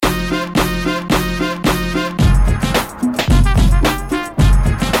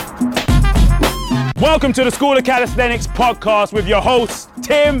Welcome to the School of Calisthenics podcast with your hosts,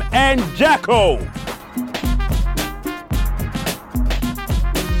 Tim and Jacko.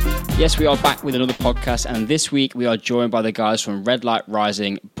 Yes, we are back with another podcast, and this week we are joined by the guys from Red Light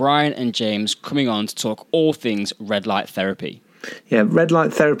Rising, Brian and James, coming on to talk all things red light therapy. Yeah, red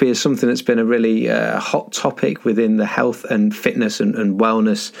light therapy is something that's been a really hot topic within the health and fitness and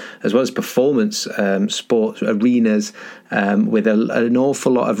wellness, as well as performance sports arenas, with an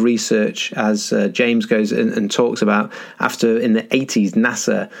awful lot of research, as James goes and talks about. After, in the 80s,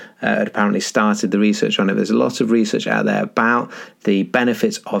 NASA had apparently started the research on it. There's a lot of research out there about the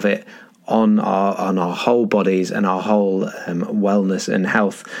benefits of it on our whole bodies and our whole wellness and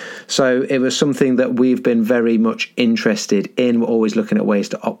health. So it was something that we've been very much interested in. We're always looking at ways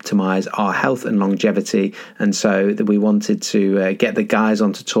to optimize our health and longevity, and so that we wanted to get the guys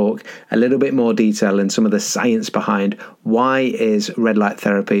on to talk a little bit more detail and some of the science behind why is red light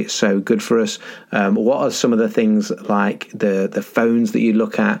therapy so good for us. What are some of the things like the phones that you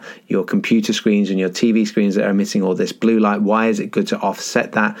look at, your computer screens and your TV screens that are emitting all this blue light? Why is it good to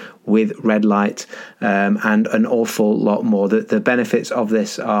offset that with red light, and an awful lot more? The benefits of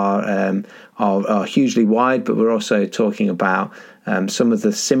this are hugely wide, but we're also talking about some of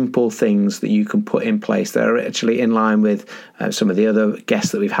the simple things that you can put in place that are actually in line with some of the other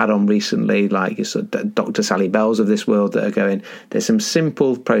guests that we've had on recently, like Dr. Sally Bells of this world, that are going, there's some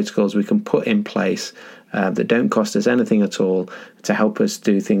simple protocols we can put in place that don't cost us anything at all to help us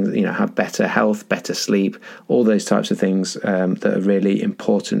do things, have better health, better sleep, all those types of things that are really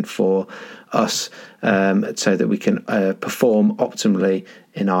important for us, so that we can perform optimally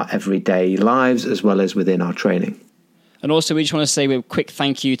in our everyday lives as well as within our training. And also, we just want to say a quick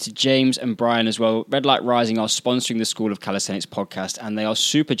thank you to James and Brian as well. Red Light Rising are sponsoring the School of Calisthenics podcast, and they are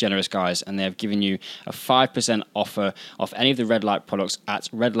super generous guys, and they have given you a 5% offer off any of the Red Light products at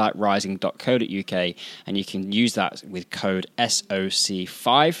redlightrising.co.uk, and you can use that with code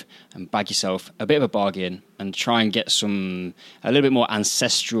SOC5 and bag yourself a bit of a bargain and try and get a little bit more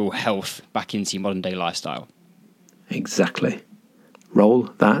ancestral health back into your modern day lifestyle. Exactly. Roll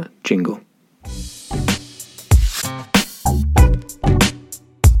that jingle.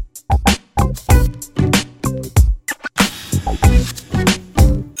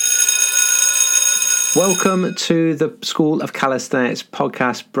 Welcome to the School of Calisthenics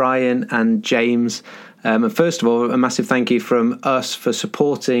podcast, Brian and James. And first of all, a massive thank you from us for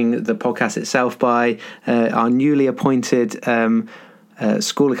supporting the podcast itself by our newly appointed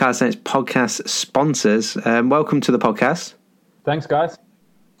School of Calisthenics podcast sponsors. Welcome to the podcast. Thanks, guys.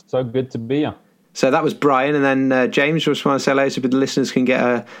 So good to be here. So that was Brian, and then James, just want to say hello so the listeners can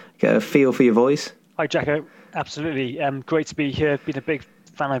get a feel for your voice. Hi, Jacko. Absolutely. Great to be here. Been a big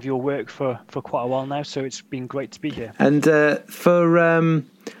fan of your work for quite a while now, so it's been great to be here. And for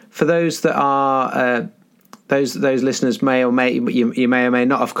those that are those listeners you may or may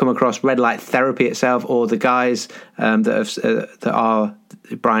not have come across red light therapy itself, or the guys that are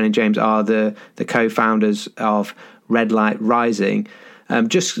Brian and James are the co-founders of Red Light Rising.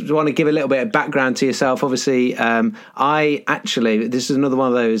 Just want to give a little bit of background to yourself. Obviously, this is another one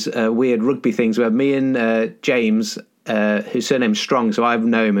of those weird rugby things where me and James, whose surname is Strong, so I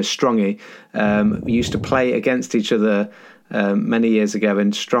know him as Strongy, we used to play against each other many years ago,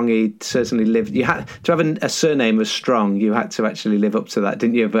 and Strongy certainly lived. You had to have a surname as Strong. You had to actually live up to that,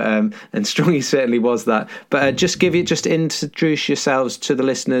 didn't you? But and Strongy certainly was that. But just introduce yourselves to the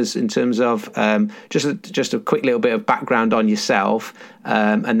listeners in terms of just a quick little bit of background on yourself,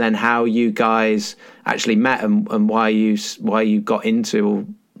 and then how you guys actually met and why you got into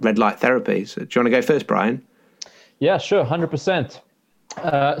red light therapy. So do you want to go first, Brian? Yeah, sure, 100%.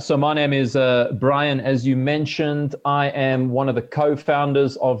 So my name is Brian. As you mentioned, I am one of the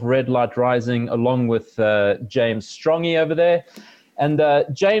co-founders of Red Light Rising, along with James Strongy over there. And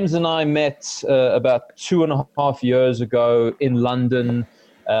James and I met about 2.5 years ago in London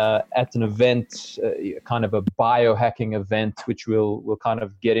at an event, kind of a biohacking event, which we'll kind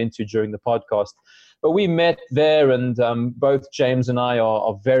of get into during the podcast. But we met there, and both James and I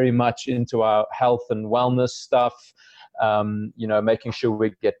are very much into our health and wellness stuff. Making sure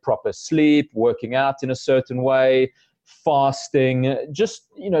we get proper sleep, working out in a certain way, fasting, just,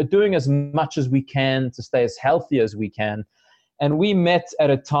 doing as much as we can to stay as healthy as we can. And we met at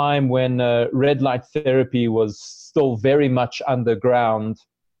a time when red light therapy was still very much underground.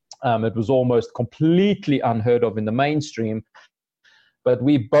 It was almost completely unheard of in the mainstream, but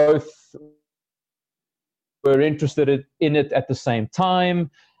we both were interested in it at the same time.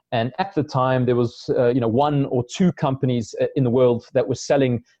 And at the time, there was, 1 or 2 companies in the world that were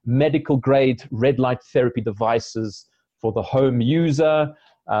selling medical grade red light therapy devices for the home user.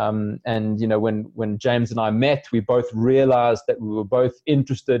 And, when James and I met, we both realized that we were both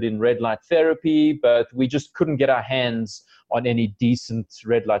interested in red light therapy, but we just couldn't get our hands on any decent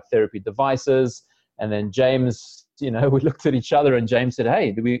red light therapy devices. And then James, we looked at each other and James said,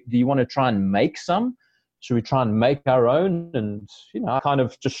 hey, do you want to try and make some? Should we try and make our own? And, I kind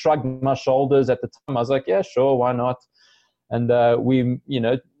of just shrugged my shoulders at the time. I was like, yeah, sure, why not? And we,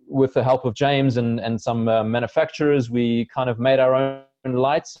 with the help of James and some manufacturers, we kind of made our own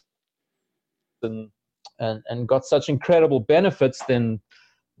lights and got such incredible benefits. Then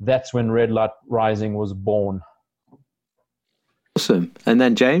that's when Red Light Rising was born. Awesome. And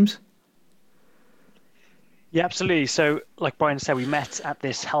then James? Yeah, absolutely. So like Brian said, we met at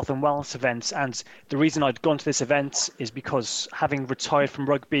this health and wellness event, and the reason I'd gone to this event is because having retired from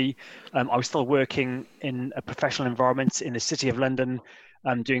rugby, I was still working in a professional environment in the City of London,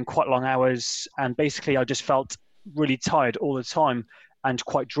 doing quite long hours, and basically I just felt really tired all the time and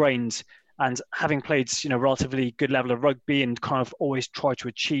quite drained. And having played, relatively good level of rugby and kind of always tried to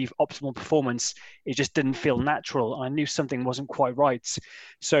achieve optimal performance, it just didn't feel natural. I knew something wasn't quite right.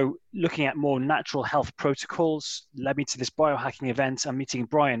 So looking at more natural health protocols led me to this biohacking event and meeting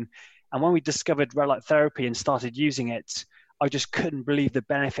Brian. And when we discovered red light therapy and started using it, I just couldn't believe the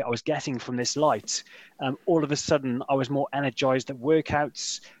benefit I was getting from this light. All of a sudden, I was more energized at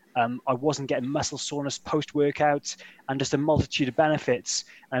workouts. I wasn't getting muscle soreness post-workout, and just a multitude of benefits.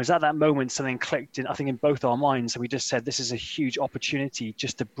 And it was at that moment something clicked in, I think, in both our minds. And we just said, this is a huge opportunity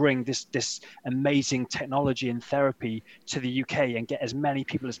just to bring this amazing technology and therapy to the UK and get as many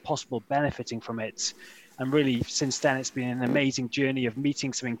people as possible benefiting from it. And really, since then, it's been an amazing journey of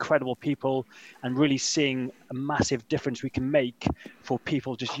meeting some incredible people and really seeing a massive difference we can make for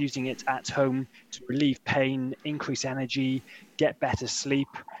people just using it at home to relieve pain, increase energy, get better sleep,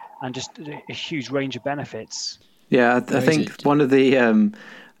 and just a huge range of benefits. Yeah, I think one of the term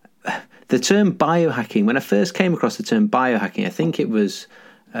biohacking, when I first came across the term biohacking, I think it was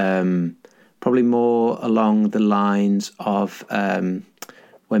probably more along the lines of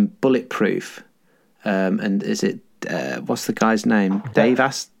when Bulletproof, and is it, what's the guy's name? Dave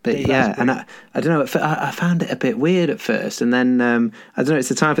Asprey. Yeah, and I don't know. I found it a bit weird at first, and then I don't know. It's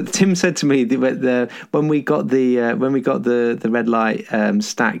the time that Tim said to me when we got the red light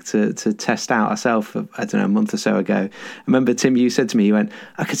stack to test out ourselves. I don't know, a month or so ago. I remember, Tim, you said to me, you went,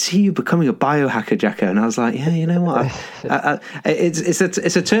 "I could see you becoming a biohacker, Jacko," and I was like, "Yeah, you know what? It's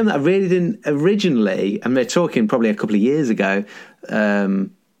a term that I really didn't originally." And we're talking probably a couple of years ago.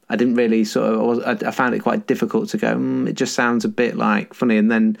 I didn't really I found it quite difficult to go, it just sounds a bit like funny. And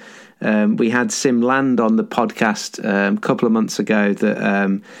then we had Sim Land on the podcast a couple of months ago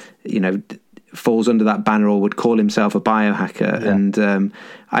that, falls under that banner or would call himself a biohacker. Yeah. And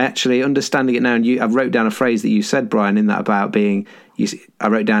I actually, understanding it now, and I wrote down a phrase that you said, Brian, in that about being, I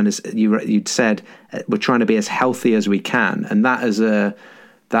wrote down as you'd said, we're trying to be as healthy as we can. And that is a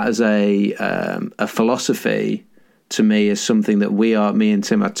philosophy, to me, is something that me and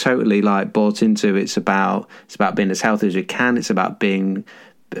Tim are totally bought into. It's about being as healthy as we can. It's about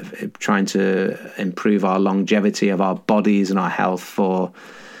trying to improve our longevity of our bodies and our health for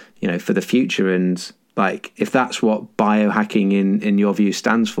the future. And if that's what biohacking in your view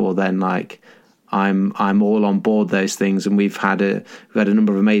stands for, then I'm all on board those things. And we've had a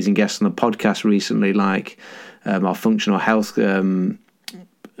number of amazing guests on the podcast recently, our functional health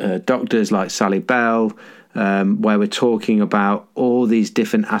doctors like Sally Bell, where we're talking about all these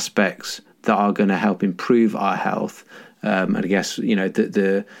different aspects that are going to help improve our health. And I guess,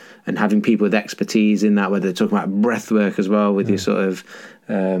 and having people with expertise in that, whether they're talking about breath work as well, with your sort of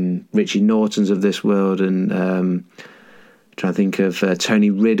Richie Nortons of this world, and trying to think of Tony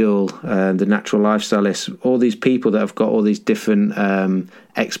Riddle, the natural lifestyleists, all these people that have got all these different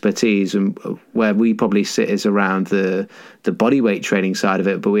expertise, and where we probably sit is around the body weight training side of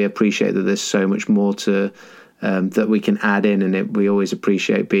it, but we appreciate that there's so much more to that we can add in, and we always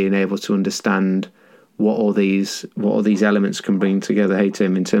appreciate being able to understand what all these elements can bring together. Hey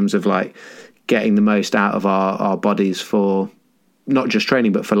Tim, in terms of getting the most out of our bodies for not just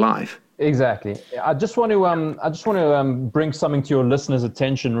training but for life. Exactly. I just want to bring something to your listeners'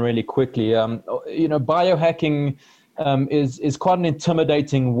 attention really quickly. Biohacking is quite an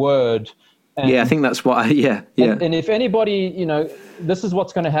intimidating word. And, I think that's what. And if anybody, this is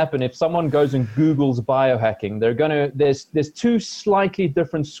what's going to happen if someone goes and Googles biohacking. There's two slightly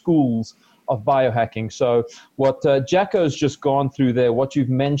different schools of biohacking. So what Jacko's just gone through there, what you've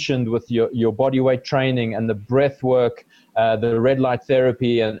mentioned with your body weight training and the breath work, the red light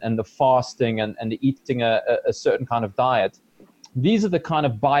therapy and the fasting and the eating a certain kind of diet. These are the kind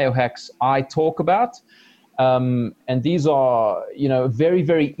of biohacks I talk about. And these are, very,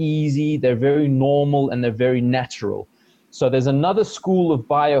 very easy. They're very normal and they're very natural. So there's another school of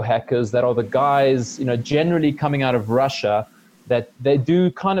biohackers that are the guys, generally coming out of Russia, that they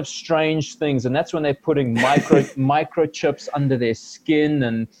do kind of strange things. And that's when they're putting microchips under their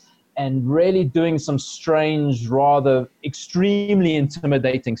skin and really doing some strange, rather extremely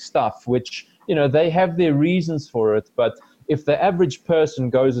intimidating stuff, which, they have their reasons for it. But if the average person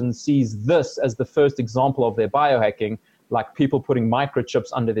goes and sees this as the first example of their biohacking, like people putting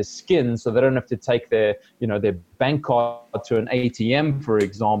microchips under their skin so they don't have to take their bank card to an ATM, for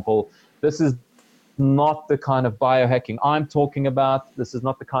example, this is not the kind of biohacking I'm talking about. This is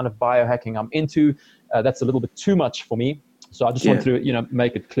not the kind of biohacking I'm into. That's a little bit too much for me. So I just want to,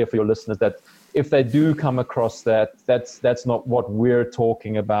 make it clear for your listeners that if they do come across that's not what we're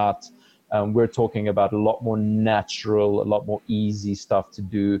talking about. We're talking about a lot more natural, a lot more easy stuff to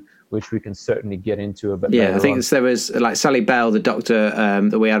do, which we can certainly get into a bit later. I think there was like Sally Bell, the doctor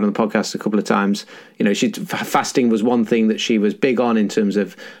that we had on the podcast a couple of times. Fasting was one thing that she was big on in terms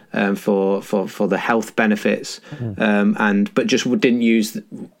of for the health benefits, but just didn't use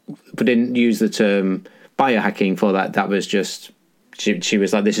the term biohacking for that. That was just she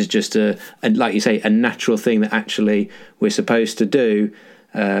was like, this is just a like you say, a natural thing that actually we're supposed to do.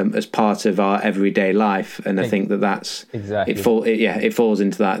 As part of our everyday life, and I think that's exactly it falls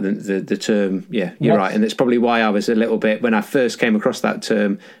into that the term. You're right, and it's probably why I was a little bit, when I first came across that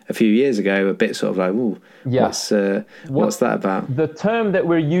term a few years ago, a bit sort of like, what's that about? The term that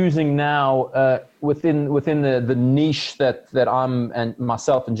we're using now within the niche that I'm and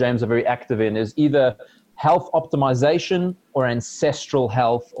myself and James are very active in is either health optimization or ancestral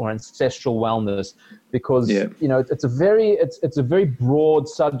health or ancestral wellness, because it's a very broad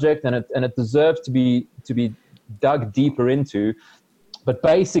subject, and it deserves to be dug deeper into. But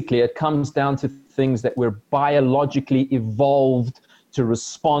basically it comes down to things that we're biologically evolved to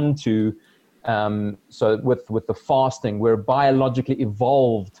respond to. So with the fasting, we're biologically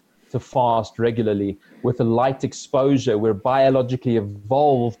evolved to fast regularly. With the light exposure, we're biologically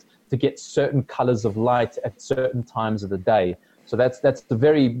evolved to get certain colors of light at certain times of the day. So that's a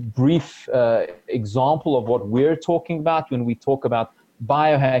very brief example of what we're talking about when we talk about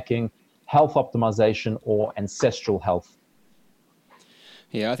biohacking, health optimization, or ancestral health.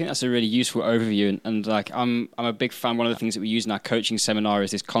 Yeah, I think that's a really useful overview, and like I'm a big fan. One of the things that we use in our coaching seminar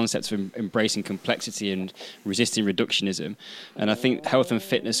is this concept of embracing complexity and resisting reductionism. And I think health and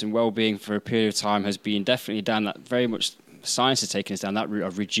fitness and well-being for a period of time has been definitely down that very much. Science has taken us down that route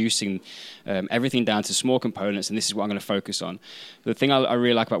of reducing everything down to small components, and this is what I'm going to focus on. The thing I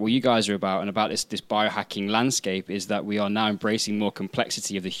really like about what you guys are about and about this biohacking landscape is that we are now embracing more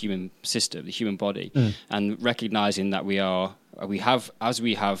complexity of the human system, the human body, and recognizing that we have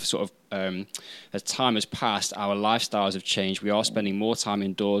sort of as time has passed, our lifestyles have changed. We are spending more time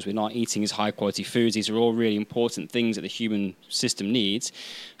indoors. We're not eating as high quality foods. These are all really important things that the human system needs.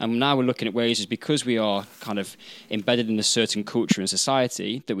 And now we're looking at ways, is because we are kind of embedded in a certain culture and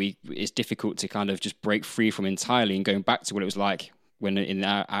society, that it's difficult to kind of just break free from entirely and going back to what it was like when in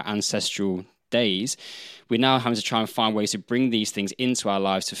our ancestral days. We're now having to try and find ways to bring these things into our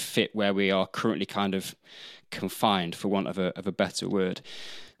lives to fit where we are currently kind of confined, for want of a better word.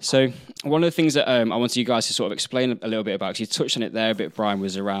 So one of the things that I wanted you guys to sort of explain a little bit about, because you touched on it there a bit, Brian,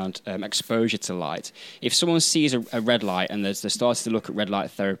 was around exposure to light. If someone sees a red light and they're starting to look at red light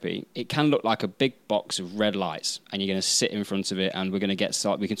therapy, it can look like a big box of red lights, and you're going to sit in front of it, and we're going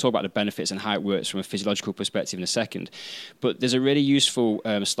to we can talk about the benefits and how it works from a physiological perspective in a second. But there's a really useful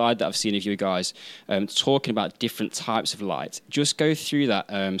slide that I've seen of you guys talking about different types of light. Just go through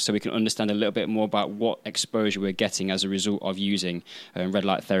that so we can understand a little bit more about what exposure we're getting as a result of using red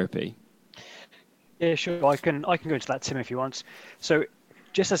light therapy. Yeah, sure. I can go into that, Tim, if you want. So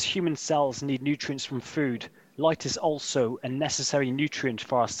just as human cells need nutrients from food, light is also a necessary nutrient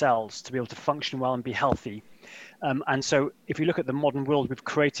for our cells to be able to function well and be healthy. And so if you look at the modern world we've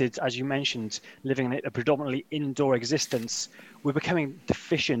created, as you mentioned, living in a predominantly indoor existence, we're becoming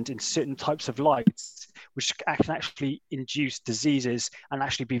deficient in certain types of light, which can actually induce diseases and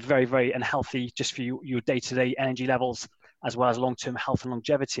actually be very, very unhealthy just for your day-to-day energy levels, as well as long-term health and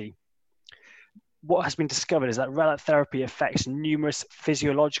longevity. What has been discovered is that red light therapy affects numerous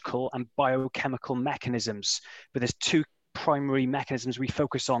physiological and biochemical mechanisms, but there's two primary mechanisms we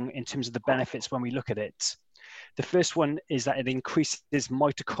focus on in terms of the benefits when we look at it. The first one is that it increases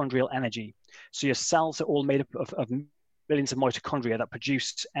mitochondrial energy. So your cells are all made up of billions of mitochondria that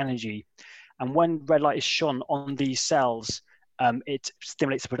produce energy. And when red light is shone on these cells, it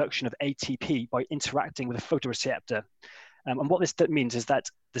stimulates the production of ATP by interacting with a photoreceptor. And what this means is that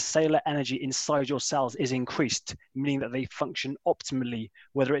the cellular energy inside your cells is increased, meaning that they function optimally,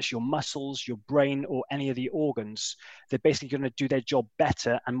 whether it's your muscles, your brain, or any of the organs. They're basically going to do their job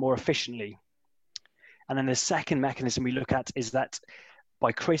better and more efficiently. And then the second mechanism we look at is that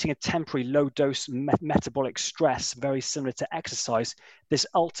by creating a temporary low-dose metabolic stress, very similar to exercise, this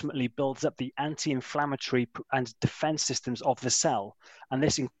ultimately builds up the anti-inflammatory and defense systems of the cell. And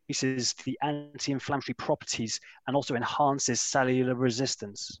this increases the anti-inflammatory properties and also enhances cellular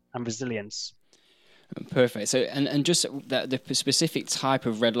resistance and resilience. Perfect. So, and just the specific type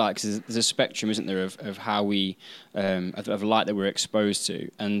of red light, because there's a spectrum, isn't there, of how we of light that we're exposed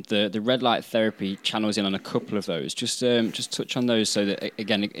to, and the red light therapy channels in on a couple of those. Just touch on those, so that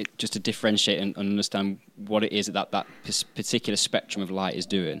again, just to differentiate and understand what it is that particular spectrum of light is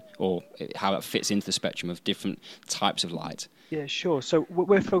doing, or how it fits into the spectrum of different types of light. Yeah, sure. So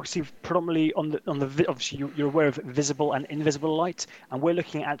we're focusing predominantly on the obviously you're aware of visible and invisible light, and we're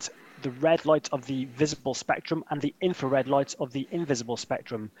looking at the red light of the visible spectrum and the infrared light of the invisible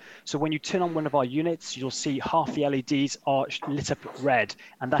spectrum. So when you turn on one of our units, you'll see half the LEDs are lit up red,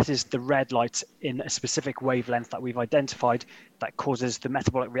 and that is the red light in a specific wavelength that we've identified that causes the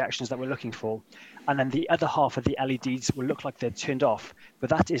metabolic reactions that we're looking for. And then the other half of the LEDs will look like they're turned off, but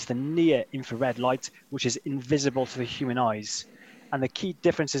that is the near infrared light, which is invisible to the human eyes. And the key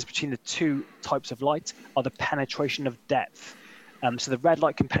differences between the two types of light are the penetration of depth. So the red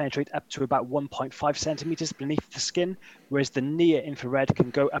light can penetrate up to about 1.5 centimeters beneath the skin, whereas the near infrared can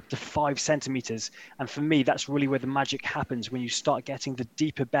go up to 5 centimeters. And for me, that's really where the magic happens, when you start getting the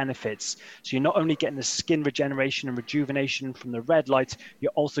deeper benefits. So you're not only getting the skin regeneration and rejuvenation from the red light,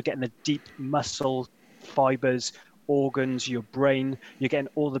 you're also getting the deep muscle fibers, organs, your brain. You're getting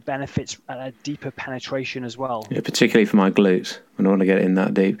all the benefits at a deeper penetration as well. Yeah, particularly for my glutes. I don't want to get in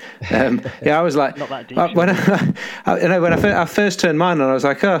that deep. Yeah, I was like, not that deep. When I first turned mine on, I was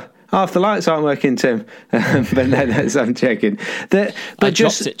like, oh, half the lights aren't working, Tim. But no, I'm joking. I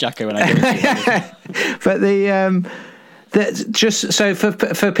dropped it, Jacko, when I gave it to you. But just so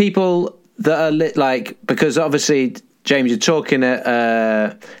for people that are like, because obviously, James, you're talking at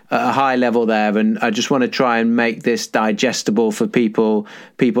a high level there, and I just want to try and make this digestible for people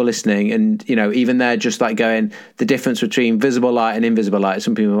listening. And even they're just like going, the difference between visible light and invisible light.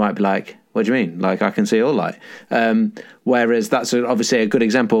 Some people might be like, "What do you mean? Like I can see all light?" Whereas that's obviously a good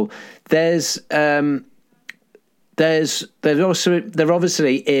example. There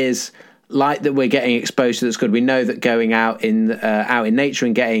obviously is light that we're getting exposed to that's good. We know that going out in nature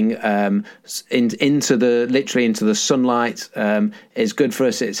and getting into the sunlight is good for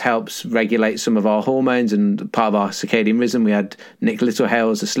us. It helps regulate some of our hormones and part of our circadian rhythm. We had Nick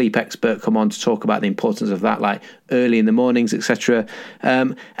Littlehales, a sleep expert, come on to talk about the importance of that, like early in the mornings, etc.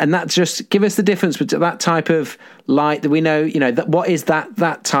 And that just give us the difference between that type of light that we know, that what is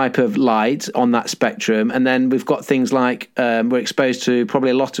that type of light on that spectrum. And then we've got things like we're exposed to,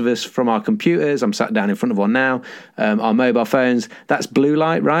 probably a lot of us, from our computers. I'm sat down in front of one now, our mobile phones. That's blue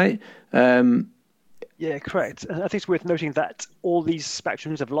light, right? Yeah, correct. I think it's worth noting that all these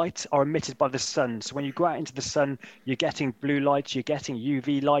spectrums of light are emitted by the sun. So when you go out into the sun, you're getting blue light, you're getting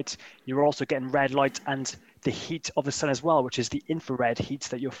UV light, you're also getting red light and the heat of the sun as well, which is the infrared heat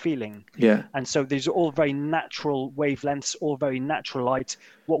that you're feeling. Yeah. And so these are all very natural wavelengths, all very natural light.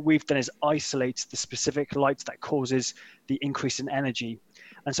 What we've done is isolate the specific light that causes the increase in energy.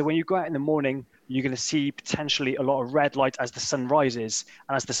 And so when you go out in the morning, you're going to see potentially a lot of red light as the sun rises.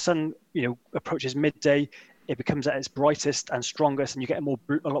 And as the sun, approaches midday, it becomes at its brightest and strongest, and you get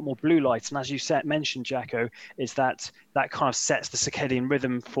a lot more blue light. And as you mentioned, Jacko, is that kind of sets the circadian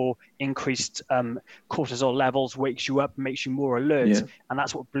rhythm for increased cortisol levels, wakes you up, makes you more alert. Yeah. And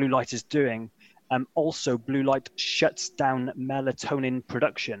that's what blue light is doing. Also, blue light shuts down melatonin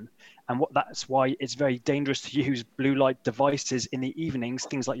production. And that's why it's very dangerous to use blue light devices in the evenings,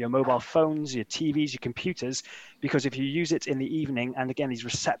 things like your mobile phones, your TVs, your computers, because if you use it in the evening, and again, these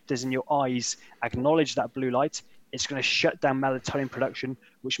receptors in your eyes acknowledge that blue light, it's going to shut down melatonin production,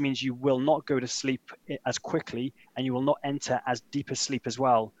 which means you will not go to sleep as quickly and you will not enter as deep a sleep as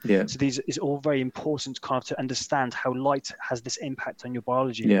well. Yeah. So these is all very important kind of to understand how light has this impact on your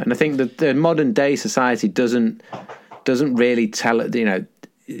biology. Yeah, and I think that the modern day society doesn't really tell it,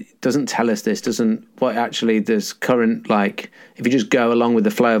 doesn't tell us this, what actually there's current, like, if you just go along with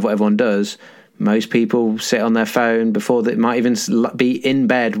the flow of what everyone does, most people sit on their phone before they might even be in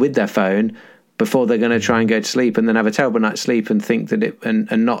bed with their phone before they're going to try and go to sleep, and then have a terrible night's sleep and think that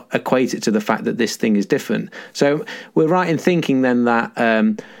and not equate it to the fact that this thing is different. So we're right in thinking then that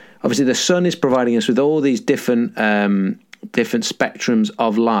obviously the sun is providing us with all these different spectrums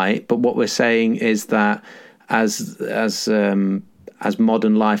of light, but what we're saying is that as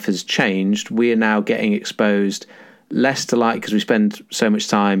modern life has changed, we are now getting exposed less to light because we spend so much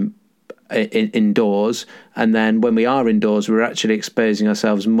time indoors, and then when we are indoors, we're actually exposing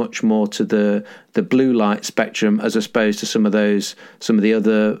ourselves much more to the blue light spectrum as opposed to some of the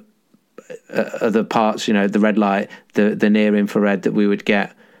other parts, you know, the red light, the near infrared that we would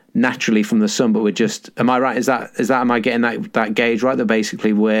get naturally from the sun. But we're just, am I right? Am I getting that gauge right? That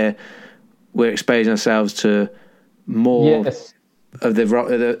basically we're exposing ourselves to more of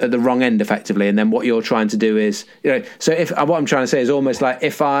the wrong end effectively. And then what you're trying to do is, you know, so what I'm trying to say is almost like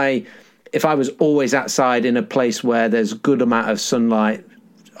if I was always outside in a place where there's a good amount of sunlight,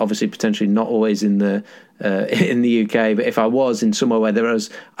 obviously potentially not always in the UK, but if I was in somewhere where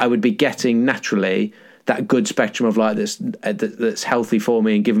I would be getting naturally that good spectrum of light that's healthy for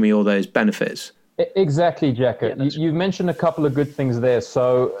me and giving me all those benefits. Exactly, Jacker. Yeah, you've mentioned a couple of good things there.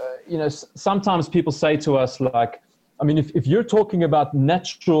 So, you know, sometimes people say to us, like, I mean, if you're talking about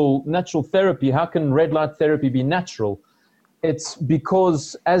natural therapy, how can red light therapy be natural? It's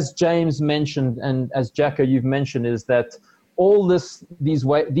because, as James mentioned, and as Jacker you've mentioned, is that all these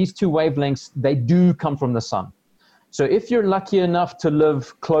two wavelengths, they do come from the sun. So if you're lucky enough to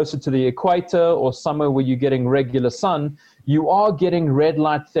live closer to the equator or somewhere where you're getting regular sun, you are getting red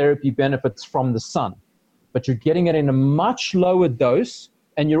light therapy benefits from the sun, but you're getting it in a much lower dose,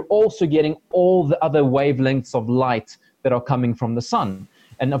 and you're also getting all the other wavelengths of light that are coming from the sun.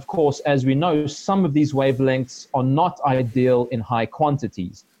 And of course, as we know, some of these wavelengths are not ideal in high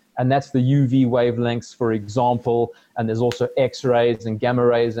quantities. And that's the UV wavelengths, for example. And there's also X-rays and gamma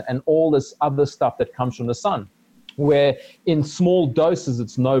rays and all this other stuff that comes from the sun, where in small doses,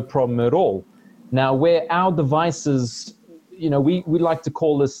 it's no problem at all. Now, where our devices, you know, we like to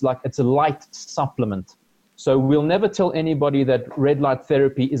call this like it's a light supplement. So we'll never tell anybody that red light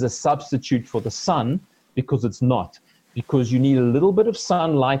therapy is a substitute for the sun, because it's not. Because you need a little bit of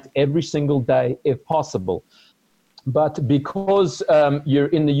sunlight every single day if possible. But because you're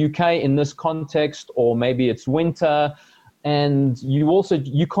in the UK in this context, or maybe it's winter, and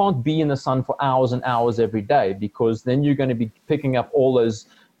you can't be in the sun for hours and hours every day, because then you're going to be picking up all those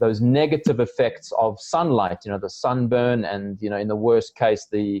negative effects of sunlight, you know, the sunburn, and, you know, in the worst case,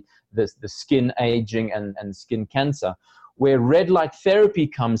 the skin aging and skin cancer. Where red light therapy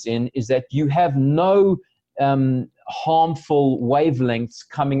comes in is that you have no harmful wavelengths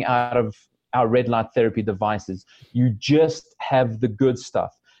coming out of our red light therapy devices. You just have the good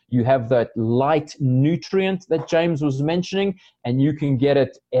stuff. You have that light nutrient that James was mentioning, and you can get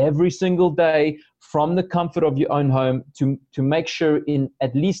it every single day from the comfort of your own home to make sure in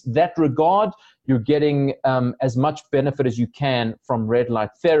at least that regard, you're getting as much benefit as you can from red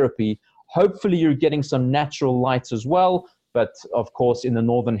light therapy. Hopefully you're getting some natural lights as well, but of course in the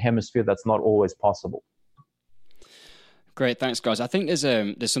Northern Hemisphere, that's not always possible. Great, thanks, guys. I think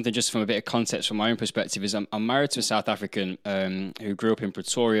there's something just from a bit of context from my own perspective. Is I'm married to a South African who grew up in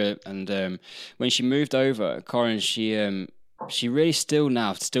Pretoria, and when she moved over, Corin, she really still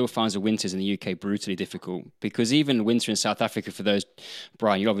finds the winters in the UK brutally difficult, because even winter in South Africa, for those,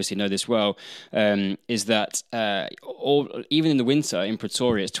 Brian, you obviously know this well, is that even in the winter in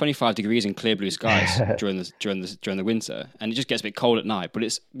Pretoria, it's 25 degrees and clear blue skies during the winter, and it just gets a bit cold at night. But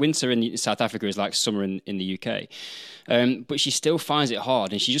it's winter in South Africa is like summer in the UK, but she still finds it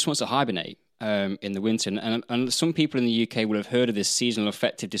hard, and she just wants to hibernate in the winter. And some people in the UK will have heard of this seasonal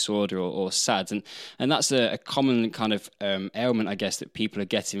affective disorder or SADS, and that's a common kind of ailment, I guess, that people are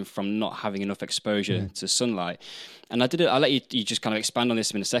getting from not having enough exposure to sunlight. And I'll let you just kind of expand on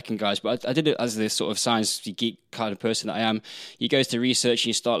this in a second, guys, but I did it as this sort of science geek kind of person that I am. You go to research and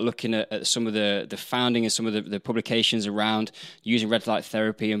you start looking at some of the founding and some of the publications around using red light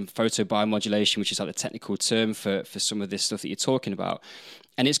therapy and photobiomodulation, which is like the technical term for some of this stuff that you're talking about.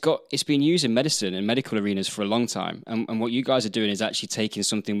 And it's been used in medicine and medical arenas for a long time. And what you guys are doing is actually taking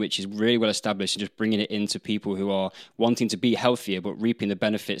something which is really well established and just bringing it into people who are wanting to be healthier, but reaping the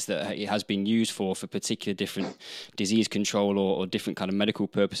benefits that it has been used for particular different disease control or different kind of medical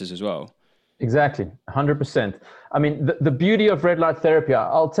purposes as well. Exactly, 100%. I mean, the beauty of red light therapy,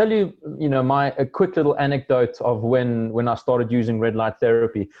 I'll tell you, a quick little anecdote of when I started using red light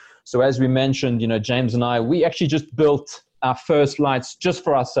therapy. So as we mentioned, James and I, we actually just built our first lights just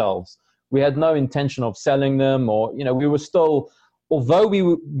for ourselves. We had no intention of selling them, or, we were still, although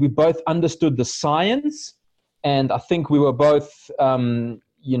we both understood the science, and I think we were both,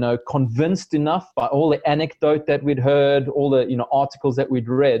 convinced enough by all the anecdote that we'd heard, all the, articles that we'd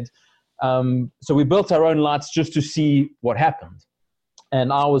read. So we built our own lights just to see what happened.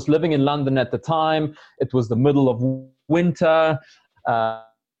 And I was living in London at the time. It was the middle of winter.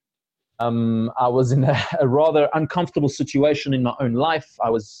 I was in a rather uncomfortable situation in my own life. I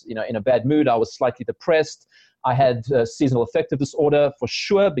was, in a bad mood. I was slightly depressed. I had seasonal affective disorder for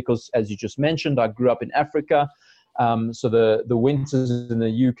sure, because as you just mentioned, I grew up in Africa. So the winters in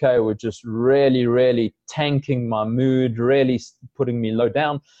the UK were just really, really tanking my mood, really putting me low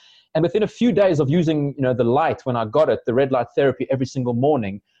down. And within a few days of using, the light, when I got it, the red light therapy every single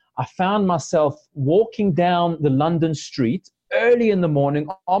morning, I found myself walking down the London street early in the morning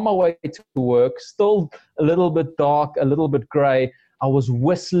on my way to work, still a little bit dark, a little bit gray. I was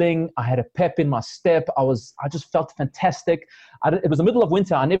whistling. I had a pep in my step. I just felt fantastic. It was the middle of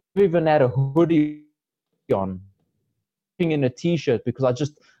winter. I never even had a hoodie on, in a t-shirt, because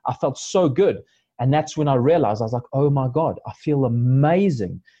I felt so good. And that's when I realized, I was like, oh my God, I feel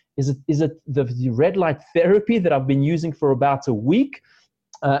amazing. Is it the red light therapy that I've been using for about a week?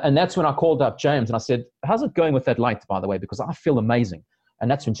 And that's when I called up James and I said, how's it going with that light, by the way? Because I feel amazing. And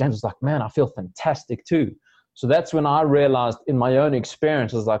that's when James was like, man, I feel fantastic too. So that's when I realized in my own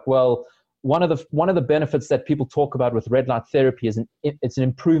experience, I was like, well, one of the benefits that people talk about with red light therapy is it's an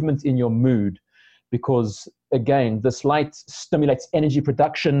improvement in your mood, because again, this light stimulates energy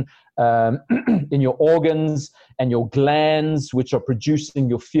production in your organs and your glands, which are producing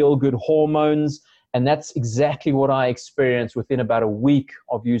your feel-good hormones. And that's exactly what I experienced within about a week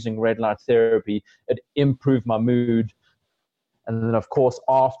of using red light therapy. It improved my mood. And then, of course,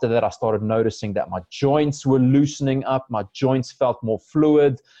 after that, I started noticing that my joints were loosening up. My joints felt more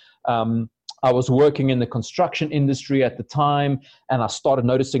fluid. I was working in the construction industry at the time, and I started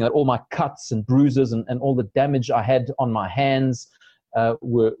noticing that all my cuts and bruises and all the damage I had on my hands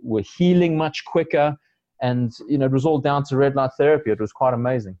were healing much quicker. And, it was all down to red light therapy. It was quite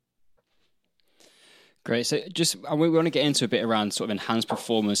amazing. Great. So we want to get into a bit around sort of enhanced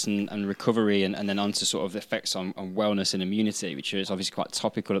performance and recovery, and then onto sort of the effects on wellness and immunity, which is obviously quite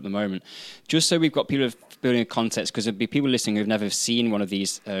topical at the moment. Just so we've got people building a context, because there'll be people listening who've never seen one of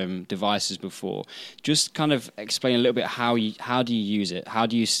these devices before. Just kind of explain a little bit how do you use it? How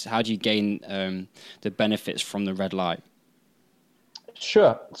do you gain the benefits from the red light?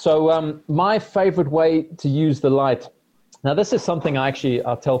 Sure. So my favorite way to use the light. Now, this is something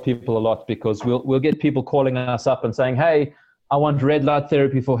I'll tell people a lot, because we'll get people calling us up and saying, hey, I want red light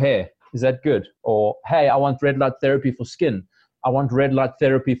therapy for hair. Is that good? Or, hey, I want red light therapy for skin. I want red light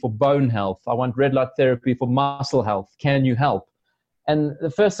therapy for bone health. I want red light therapy for muscle health. Can you help? And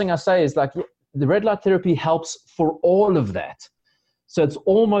the first thing I say is, like, the red light therapy helps for all of that. So it's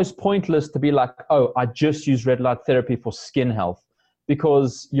almost pointless to be like, oh, I just use red light therapy for skin health,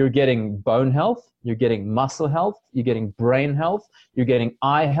 because you're getting bone health, you're getting muscle health, you're getting brain health, you're getting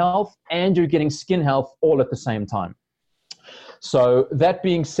eye health, and you're getting skin health all at the same time. So that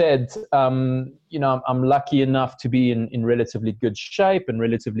being said, I'm lucky enough to be in relatively good shape and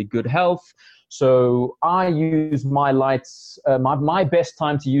relatively good health. So I use my lights. My best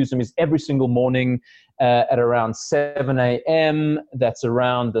time to use them is every single morning at around 7 a.m. That's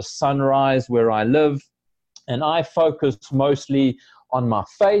around the sunrise where I live. And I focus mostly on my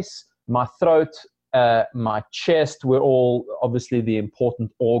face, my throat, my chest, where all obviously the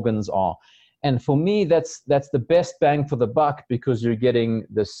important organs are. And for me, that's the best bang for the buck, because you're getting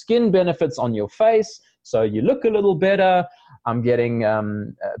the skin benefits on your face, so you look a little better. I'm getting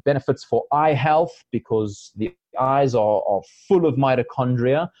benefits for eye health, because the eyes are full of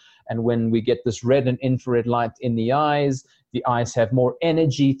mitochondria. And when we get this red and infrared light in the eyes have more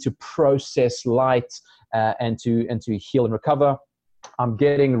energy to process light and to heal and recover. I'm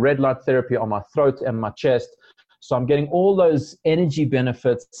getting red light therapy on my throat and my chest. So I'm getting all those energy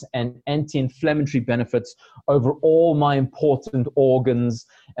benefits and anti-inflammatory benefits over all my important organs.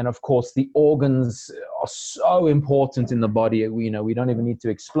 And of course, the organs are so important in the body. We don't even need to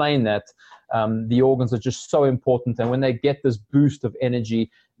explain that. The organs are just so important. And when they get this boost of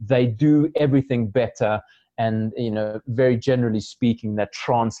energy, they do everything better. And, very generally speaking, that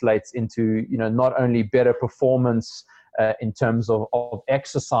translates into, not only better performance in terms of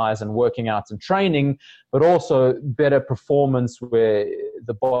exercise and working out and training, but also better performance where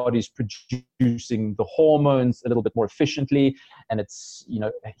the body's producing the hormones a little bit more efficiently, and it's,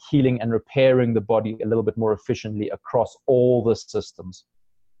 healing and repairing the body a little bit more efficiently across all the systems.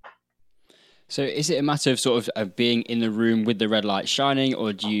 So is it a matter of sort of being in the room with the red light shining,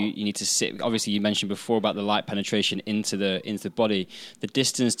 or do you need to sit? Obviously, you mentioned before about the light penetration into the body. The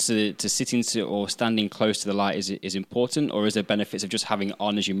distance to sitting to or standing close to the light is important, or is there benefits of just having it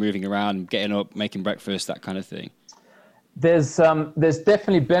on as you're moving around, getting up, making breakfast, that kind of thing? There's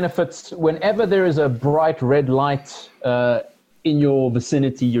definitely benefits whenever there is a bright red light in your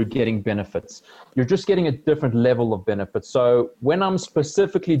vicinity, you're getting benefits. You're just getting a different level of benefit. So when I'm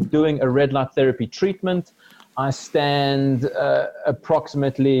specifically doing a red light therapy treatment, I stand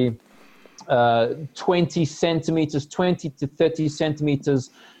approximately 20 centimeters, 20 to 30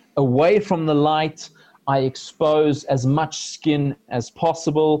 centimeters away from the light. I expose as much skin as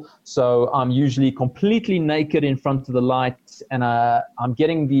possible. So I'm usually completely naked in front of the light, and I'm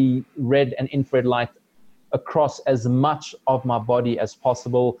getting the red and infrared light across as much of my body as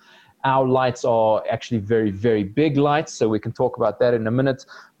possible. Our lights are actually very, very big lights, so we can talk about that in a minute.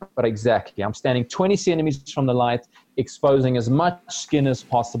 But exactly, I'm standing 20 centimeters from the light, exposing as much skin as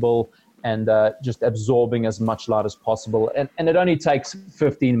possible, and just absorbing as much light as possible. And it only takes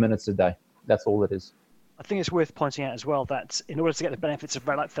 15 minutes a day. That's all it is. I think it's worth pointing out as well that in order to get the benefits of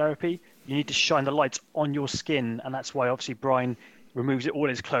red light therapy, you need to shine the light on your skin. And that's why obviously Brian removes all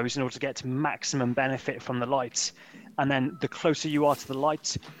his clothes in order to get maximum benefit from the light. And then the closer you are to the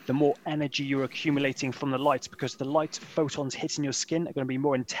light, the more energy you're accumulating from the light, because the light photons hitting your skin are going to be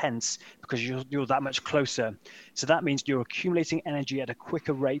more intense because you're that much closer. So that means you're accumulating energy at a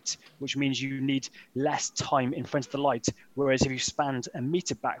quicker rate, which means you need less time in front of the light. Whereas if you stand a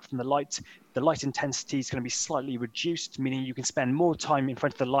meter back from the light intensity is going to be slightly reduced, meaning you can spend more time in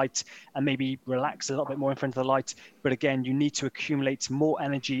front of the light and maybe relax a little bit more in front of the light. But again, you need to accumulate more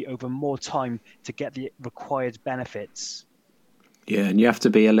energy over more time to get the required benefits. Yeah, and you have to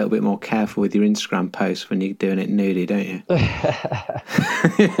be a little bit more careful with your Instagram posts when you're doing it nudie, don't you?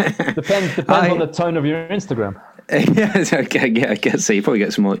 Depends on the tone of your Instagram. Yeah, okay, yeah, I guess so. You probably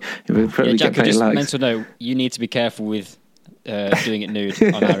get some more. Yeah, Jack, just mental note, you need to be careful with doing it nude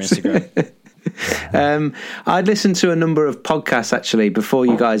on our Instagram. I'd listened to a number of podcasts actually before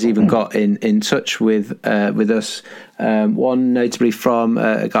you guys even got in touch with us. One notably from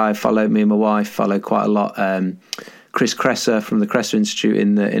a guy I follow, me and my wife follow quite a lot. Chris Kresser from the Kresser Institute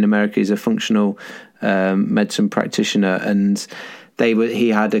in America. He's a functional medicine practitioner, and he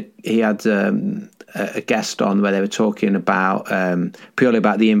had a guest on where they were talking about purely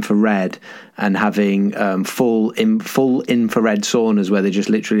about the infrared and having full infrared saunas where they just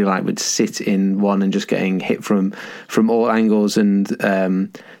literally like would sit in one and just getting hit from all angles, and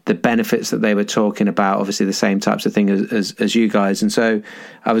the benefits that they were talking about, obviously the same types of thing as you guys. And so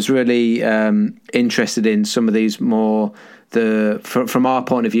I was really interested in some of these more from our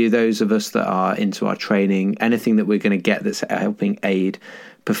point of view, those of us that are into our training, anything that we're going to get that's helping aid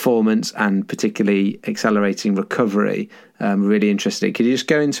performance and particularly accelerating recovery. Really interested. Could you just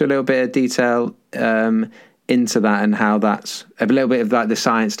go into a little bit of detail into that and how that's a little bit of like the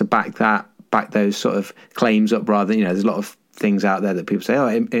science to back those sort of claims up, rather than, there's a lot of things out there that people say,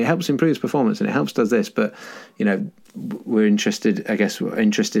 it helps improves performance and it helps does this, but we're interested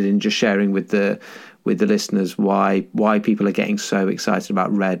in just sharing with the listeners why people are getting so excited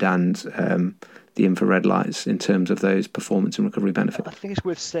about red and the infrared lights in terms of those performance and recovery benefits. I think it's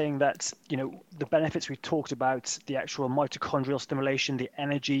worth saying that, the benefits we talked about, the actual mitochondrial stimulation, the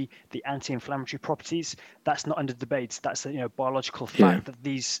energy, the anti-inflammatory properties, that's not under debate. That's a biological fact that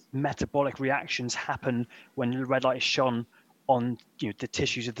these metabolic reactions happen when the red light is shone on the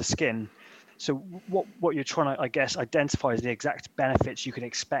tissues of the skin. So what you're trying to, I guess, identify is the exact benefits you can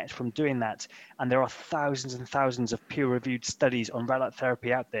expect from doing that. And there are thousands and thousands of peer-reviewed studies on red light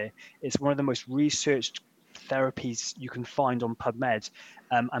therapy out there. It's one of the most researched therapies you can find on PubMed.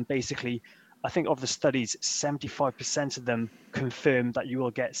 And basically, I think of the studies, 75% of them confirm that you will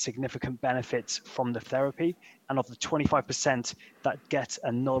get significant benefits from the therapy. And of the 25% that get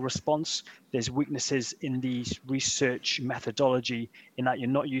a null response, there's weaknesses in the research methodology in that you're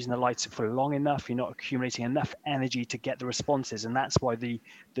not using the lights for long enough, you're not accumulating enough energy to get the responses. And that's why the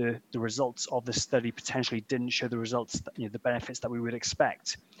results of the study potentially didn't show the results, the benefits that we would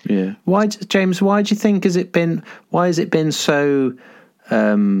expect. Yeah. James, why do you think has it been so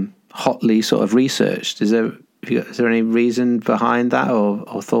hotly sort of researched? Is there any reason behind that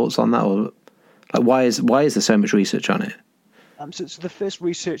or thoughts on that, or like why is there so much research on it? So the first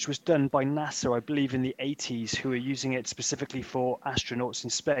research was done by NASA, I believe, in the 80s, who were using it specifically for astronauts in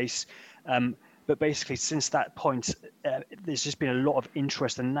space. But basically, since that point, there's just been a lot of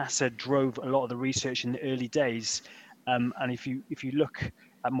interest, and NASA drove a lot of the research in the early days. And if you look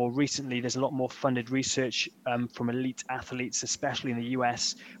at more recently, there's a lot more funded research from elite athletes, especially in the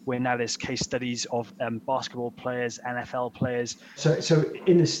US, where now there's case studies of basketball players, NFL players. So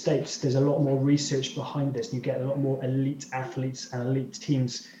in the States, there's a lot more research behind this. You get a lot more elite athletes and elite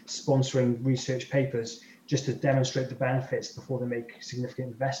teams sponsoring research papers just to demonstrate the benefits before they make significant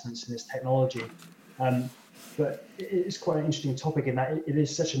investments in this technology. But it's quite an interesting topic in that it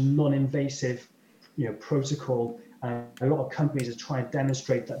is such a non-invasive protocol. And a lot of companies are trying to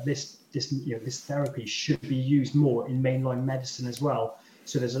demonstrate that this therapy should be used more in mainline medicine as well.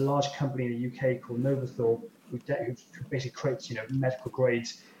 So there's a large company in the UK called Novathor who basically creates medical grade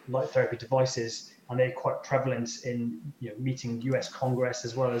light therapy devices, and they're quite prevalent in meeting US Congress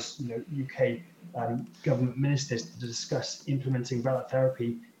as well as UK government ministers to discuss implementing red light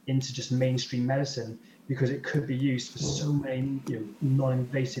therapy into just mainstream medicine, because it could be used for so many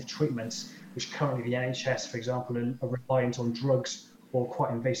non-invasive treatments, which currently the NHS, for example, are reliant on drugs or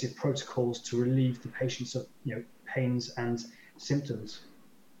quite invasive protocols to relieve the patients of pains and symptoms.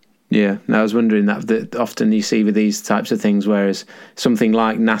 Yeah, and I was wondering that often you see with these types of things, whereas something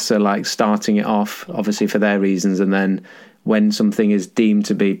like NASA, like starting it off, obviously for their reasons, and then when something is deemed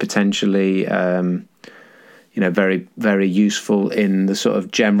to be potentially, very, very useful in the sort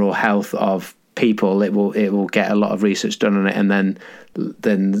of general health of people, it will get a lot of research done on it, and then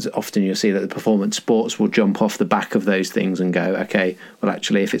often you'll see that the performance sports will jump off the back of those things and go, okay, well,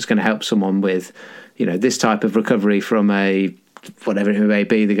 actually, if it's going to help someone with, this type of recovery from a whatever it may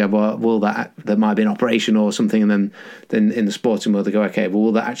be, they go, well, that might be an operation or something, and then in the sporting world they go, okay, well,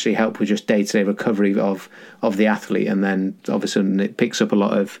 will that actually help with just day-to-day recovery of the athlete? And then all of a sudden it picks up a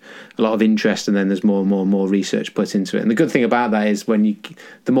lot of interest, and then there's more and more research put into it. And the good thing about that is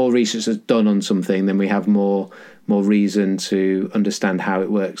the more research is done on something, then we have more reason to understand how it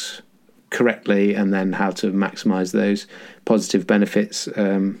works correctly, and then how to maximize those positive benefits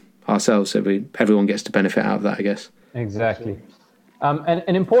ourselves, so everyone gets to benefit out of that, I guess. Exactly. And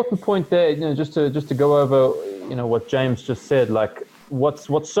an important point there, just to go over, what James just said, like what's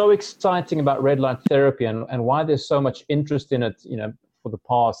so exciting about red light therapy and why there's so much interest in it, for the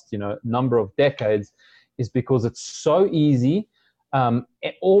past, number of decades, is because it's so easy.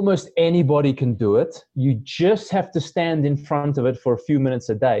 Almost anybody can do it. You just have to stand in front of it for a few minutes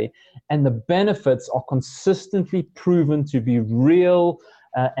a day, and the benefits are consistently proven to be real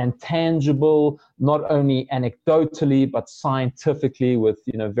and tangible, not only anecdotally but scientifically, with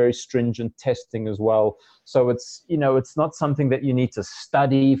very stringent testing as well. So it's it's not something that you need to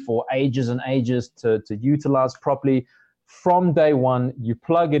study for ages and ages to utilize properly. From day one, you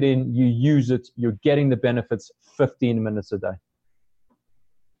plug it in, you use it, you're getting the benefits 15 minutes a day.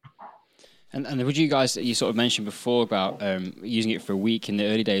 And would you guys, you sort of mentioned before about using it for a week in the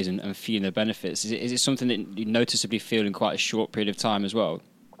early days and feeling the benefits. Is it something that you noticeably feel in quite a short period of time as well?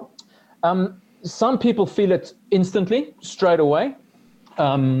 Some people feel it instantly, straight away.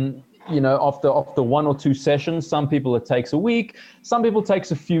 After one or two sessions. Some people it takes a week. Some people it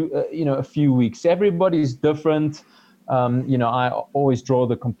takes a few weeks. Everybody's different. I always draw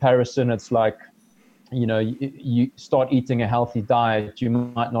the comparison. It's like, you start eating a healthy diet, you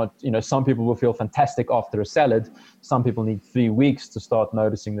might not, some people will feel fantastic after a salad. Some people need 3 weeks to start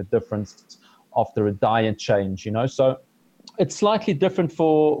noticing the difference after a diet change, So it's slightly different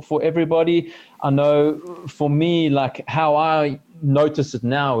for everybody. I know for me, like how I notice it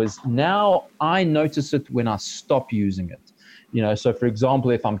now is I notice it when I stop using it. So for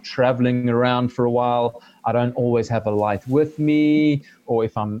example, if I'm traveling around for a while, I don't always have a light with me, or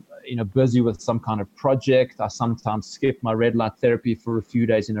if I'm busy with some kind of project, I sometimes skip my red light therapy for a few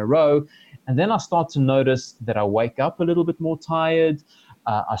days in a row. And then I start to notice that I wake up a little bit more tired.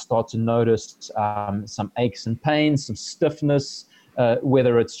 I start to notice some aches and pains, some stiffness,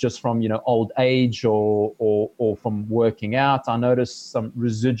 whether it's just from old age or from working out. I notice some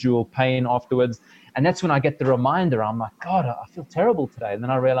residual pain afterwards. And that's when I get the reminder. I'm like, God, I feel terrible today. And then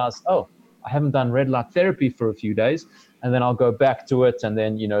I realize, oh, I haven't done red light therapy for a few days. And then I'll go back to it. And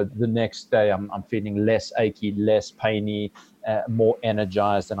then, the next day I'm feeling less achy, less painy, more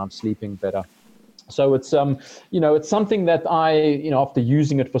energized, and I'm sleeping better. So it's, it's something that I, after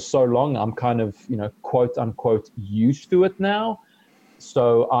using it for so long, I'm kind of, quote unquote, used to it now.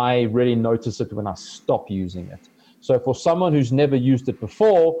 So I really notice it when I stop using it. So for someone who's never used it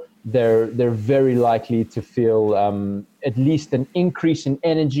before, they're very likely to feel at least an increase in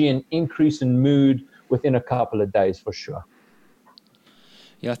energy, an increase in mood within a couple of days for sure.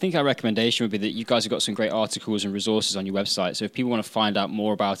 Yeah, I think our recommendation would be that you guys have got some great articles and resources on your website. So if people want to find out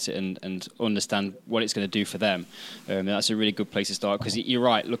more about it and understand what it's going to do for them, that's a really good place to start. Because you're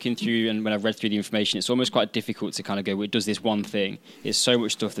right, looking through, and when I've read through the information, it's almost quite difficult to kind of go, well, it does this one thing. It's so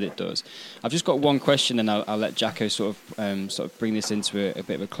much stuff that it does. I've just got one question, and I'll let Jacko sort of bring this into a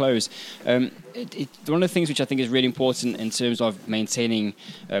bit of a close. One of the things which I think is really important in terms of maintaining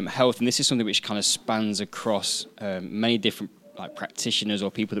health, and this is something which kind of spans across many different practitioners or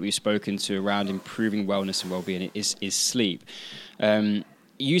people that we've spoken to around improving wellness and well-being, is sleep.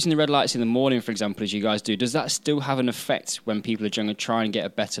 using the red lights in the morning, for example, as you guys do, does that still have an effect when people are trying to try and get a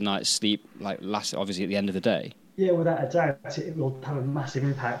better night's sleep, like last, obviously, at the end of the day? Yeah, without a doubt, it will have a massive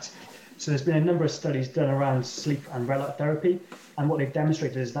impact. So there's been a number of studies done around sleep and red light therapy. And what they've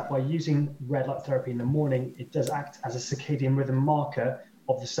demonstrated is that by using red light therapy in the morning, it does act as a circadian rhythm marker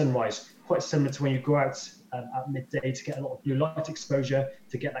of the sunrise, quite similar to when you go out at midday to get a lot of blue light exposure,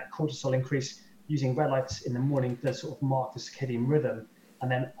 to get that cortisol increase. Using red lights in the morning does sort of mark the circadian rhythm. And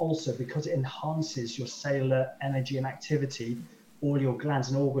then also, because it enhances your cellular energy and activity, all your glands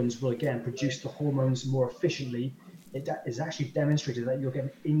and organs will again produce the hormones more efficiently. It is actually demonstrated that you'll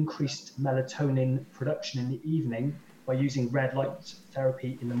get increased melatonin production in the evening by using red light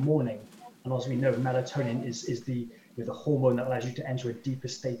therapy in the morning. And as we know, melatonin is the hormone that allows you to enter a deeper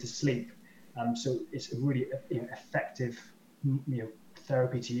state of sleep. So it's a really effective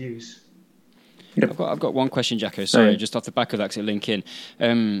therapy to use. I've got one question, Jacko. Sorry, just off the back of that, 'cause it'll link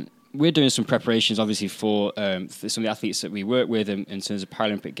in. We're doing some preparations, obviously, for some of the athletes that we work with in terms of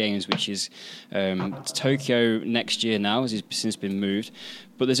Paralympic Games, which is Tokyo next year now, as it's since been moved.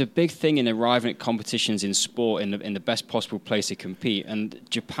 But there's a big thing in arriving at competitions in sport in the best possible place to compete. And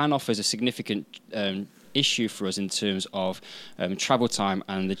Japan offers a significant issue for us in terms of travel time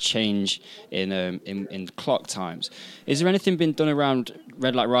and the change in clock times. Is there anything been done around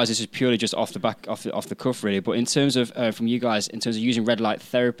red light rise? This is purely just off the cuff, really. But in terms of from you guys, in terms of using red light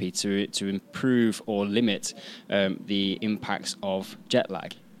therapy to improve or limit the impacts of jet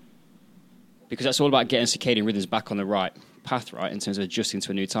lag, because that's all about getting circadian rhythms back on the right path, right, in terms of adjusting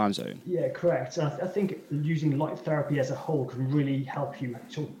to a new time zone. Yeah, correct. And I think using light therapy as a whole can really help you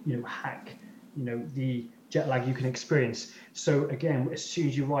hack the jet lag you can experience. So again, as soon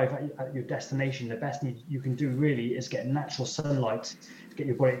as you arrive at your destination, the best thing you can do really is get natural sunlight, get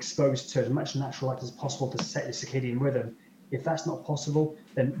your body exposed to as much natural light as possible to set your circadian rhythm. If that's not possible,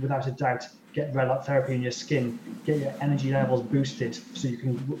 then without a doubt, get red light therapy in your skin, get your energy levels boosted so you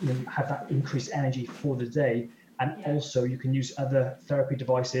can have that increased energy for the day. And also you can use other therapy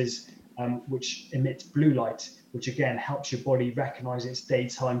devices which emit blue light, which again helps your body recognize it's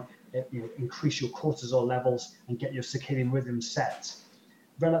daytime, increase your cortisol levels and get your circadian rhythm set.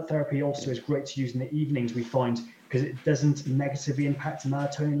 Red light therapy also is great to use in the evenings, we find, because it doesn't negatively impact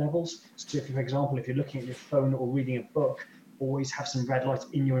melatonin levels. So if, for example, if you're looking at your phone or reading a book, always have some red light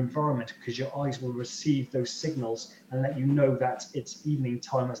in your environment, because your eyes will receive those signals and let you know that it's evening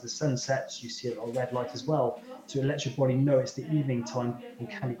time. As the sun sets, you see a lot of red light as well. So it lets your body know it's the evening time and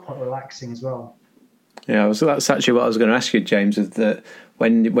can be quite relaxing as well. Yeah, so that's actually what I was going to ask you, James, is that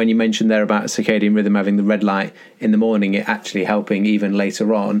when you mentioned there about circadian rhythm having the red light in the morning, it actually helping even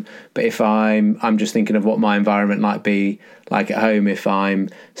later on. But if I'm just thinking of what my environment might be like at home, if I'm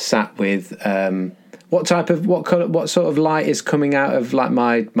sat with what sort of light is coming out of like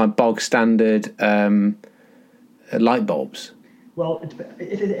my bog standard light bulbs? Well,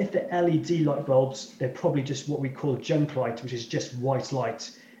 if the LED light bulbs, they're probably just what we call junk light, which is just white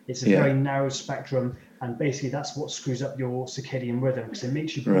light. It's a very narrow spectrum, and basically that's what screws up your circadian rhythm, because it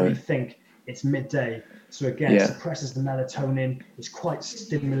makes your body think it's midday. So again, it suppresses the melatonin. It's quite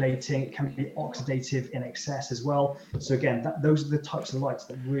stimulating. It can be oxidative in excess as well. So again, those are the types of lights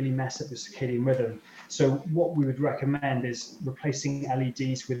that really mess up your circadian rhythm. So what we would recommend is replacing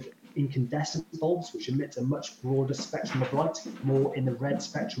LEDs with incandescent bulbs, which emit a much broader spectrum of light, more in the red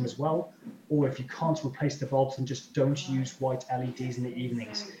spectrum as well. Or if you can't replace the bulbs, then just don't use white LEDs in the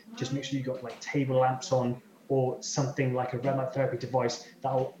evenings. Just make sure you've got like table lamps on, or something like a red light therapy device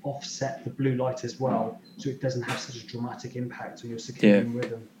that will offset the blue light as well, so it doesn't have such a dramatic impact on your circadian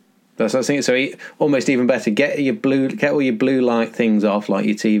rhythm. That's what I was thinking. So almost even better, get all your blue light things off, like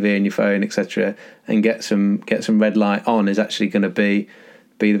your TV and your phone, etc., and get some red light on is actually going to be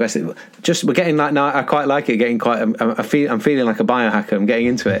the best thing. Just we're getting like now. I quite like it. Getting quite. I'm feeling like a biohacker. I'm getting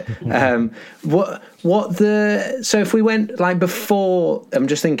into it. So if we went like before, I'm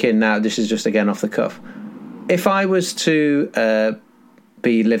just thinking now. This is just again off the cuff. If I was to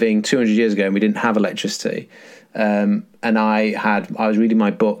be living 200 years ago and we didn't have electricity, and I was reading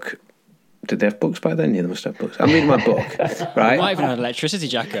my book. Did they have books back then? Yeah, they must have books. I'm reading my book, right? We might even have electricity,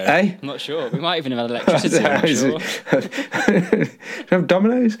 Jacko. Eh? I'm not sure. We might even have had electricity. I'm sure. Have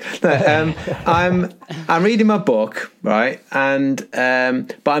dominoes? No, I'm reading my book, right? And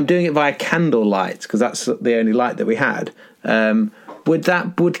but I'm doing it via candlelight because that's the only light that we had.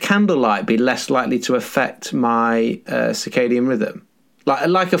 Would candlelight be less likely to affect my circadian rhythm,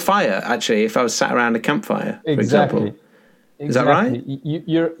 like a fire? Actually, if I was sat around a campfire, for example. Is that right?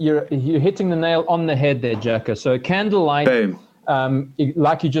 You're hitting the nail on the head there, Jacko. So candlelight, boom.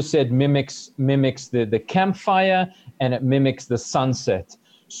 Like you just said, mimics the campfire, and it mimics the sunset.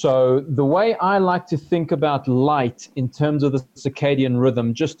 So the way I like to think about light in terms of the circadian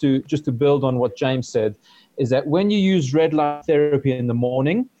rhythm, just to build on what James said, is that when you use red light therapy in the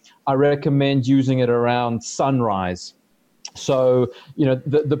morning, I recommend using it around sunrise. So,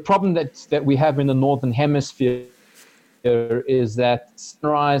 the problem that we have in the Northern Hemisphere is that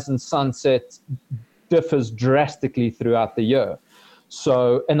sunrise and sunset differs drastically throughout the year.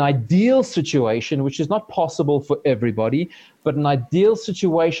 So an ideal situation, which is not possible for everybody, but an ideal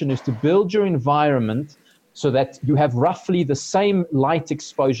situation is to build your environment so that you have roughly the same light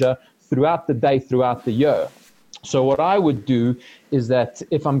exposure throughout the day, throughout the year. So what I would do is that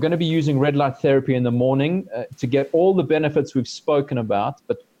if I'm going to be using red light therapy in the morning to get all the benefits we've spoken about,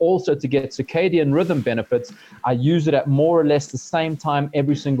 but also to get circadian rhythm benefits, I use it at more or less the same time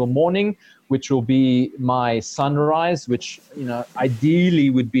every single morning, which will be my sunrise, which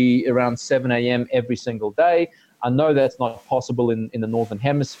ideally would be around 7 a.m. every single day. I know that's not possible in the Northern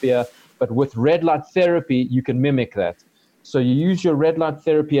Hemisphere, but with red light therapy, you can mimic that. So you use your red light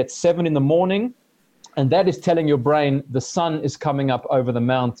therapy at 7 in the morning, and that is telling your brain the sun is coming up over the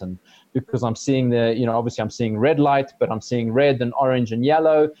mountain, because I'm seeing obviously I'm seeing red light, but I'm seeing red and orange and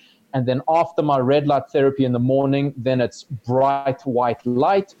yellow. And then after my red light therapy in the morning, then it's bright white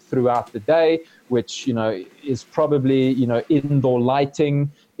light throughout the day, which, is probably, indoor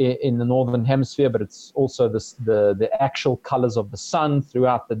lighting in the Northern Hemisphere, but it's also the actual colors of the sun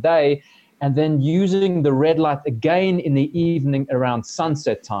throughout the day. And then using the red light again in the evening around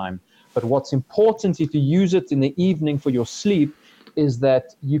sunset time. But what's important if you use it in the evening for your sleep is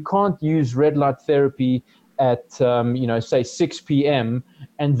that you can't use red light therapy at, say 6 p.m.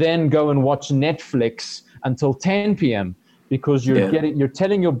 and then go and watch Netflix until 10 p.m. because you're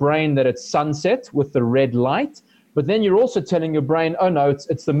telling your brain that it's sunset with the red light, but then you're also telling your brain, oh no,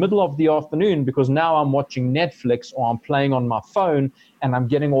 it's the middle of the afternoon because now I'm watching Netflix or I'm playing on my phone and I'm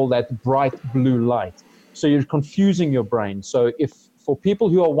getting all that bright blue light. So you're confusing your brain. So for people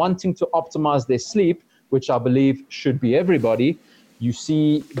who are wanting to optimize their sleep, which I believe should be everybody, you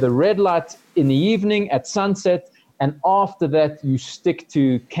see the red light in the evening at sunset, and after that you stick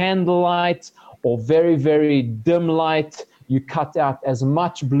to candlelight or very, very dim light. You cut out as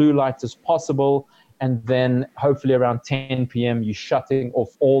much blue light as possible, and then hopefully around 10 p.m. you're shutting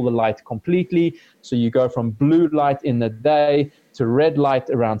off all the light completely. So you go from blue light in the day to red light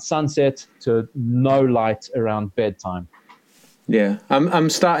around sunset to no light around bedtime. Yeah, I'm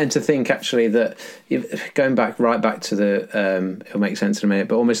starting to think actually that going right back to it'll make sense in a minute,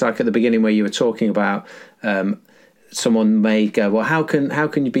 but almost like at the beginning where you were talking about someone may go, well, how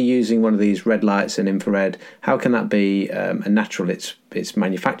can you be using one of these red lights and infrared? How can that be a natural? It's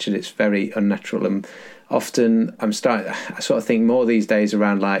manufactured. It's very unnatural, and often I sort of think more these days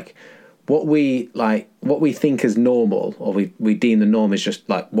around like what we think is normal, or we deem the norm is just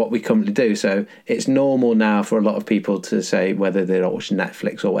like what we currently do. So it's normal now for a lot of people to say, whether they're watching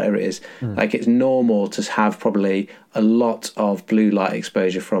Netflix or whatever it is, like it's normal to have probably a lot of blue light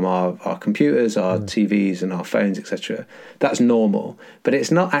exposure from our computers, our TVs and our phones, etc. That's normal, but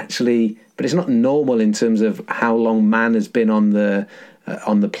it's not normal in terms of how long man has been on the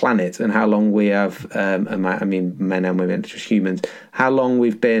planet and how long we have, I mean, men and women, just humans, how long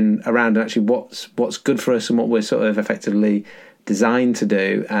we've been around, and actually what's good for us and what we're sort of effectively designed to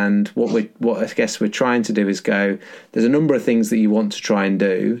do. And what I guess we're trying to do is there's a number of things that you want to try and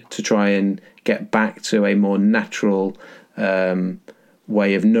do to try and get back to a more natural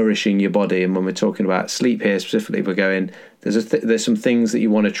way of nourishing your body. And when we're talking about sleep here specifically, we're going, there's some things that you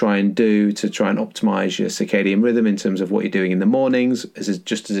want to try and do to try and optimize your circadian rhythm in terms of what you're doing in the mornings is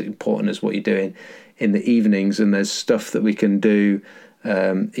just as important as what you're doing in the evenings. And there's stuff that we can do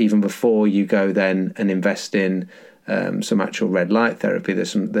even before you go then and invest in some actual red light therapy.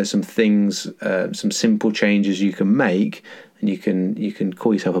 There's some things, some simple changes you can make, and you can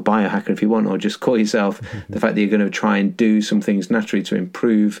call yourself a biohacker if you want, or just call yourself the fact that you're going to try and do some things naturally to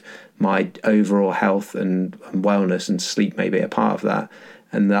improve my overall health and wellness, and sleep may be a part of that.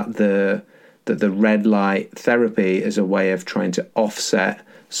 And that the red light therapy is a way of trying to offset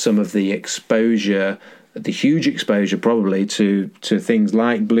some of the exposure, the huge exposure probably to things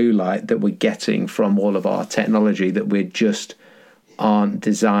like blue light that we're getting from all of our technology that we just aren't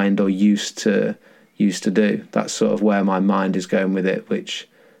designed or used to do. That's sort of where my mind is going with it, which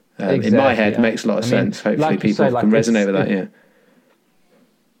in my head makes a lot of sense. Hopefully like people can resonate with that.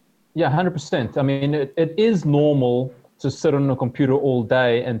 Yeah, 100%. I mean, it is normal to sit on a computer all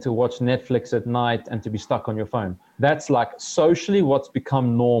day and to watch Netflix at night and to be stuck on your phone. That's like socially what's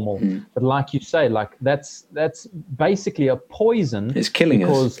become normal. But like you say, like that's basically a poison. It's killing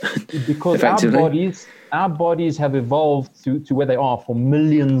us. Because our bodies have evolved to where they are for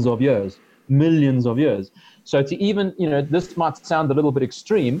millions of years. So to even, this might sound a little bit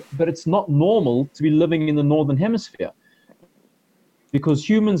extreme, but it's not normal to be living in the Northern Hemisphere, because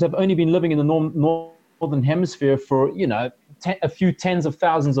humans have only been living in the Northern Hemisphere for, a few tens of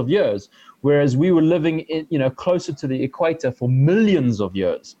thousands of years, whereas we were living in, closer to the equator for millions of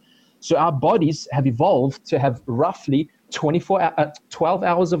years. So our bodies have evolved to have roughly 12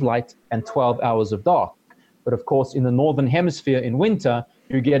 hours of light and 12 hours of dark. But of course, in the Northern Hemisphere in winter,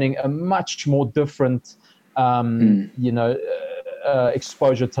 you're getting a much more different,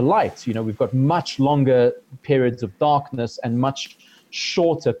 exposure to light. We've got much longer periods of darkness and much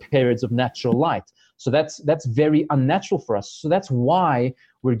shorter periods of natural light. So that's very unnatural for us. So that's why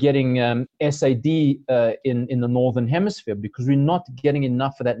we're getting SAD in the Northern Hemisphere, because we're not getting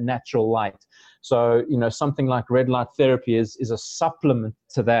enough of that natural light. So, something like red light therapy is a supplement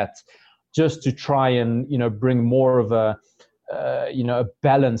to that, just to try and, bring more of a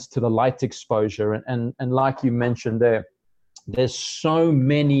balance to the light exposure. And like you mentioned there's so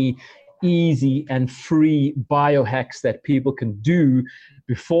many easy and free biohacks that people can do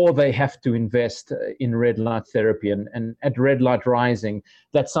before they have to invest in red light therapy. And at Red Light Rising,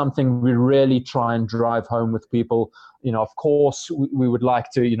 that's something we really try and drive home with people. Of course, we would like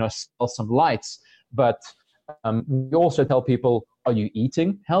to, sell some lights, but we also tell people, are you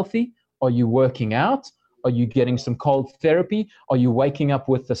eating healthy? Are you working out? Are you getting some cold therapy? Are you waking up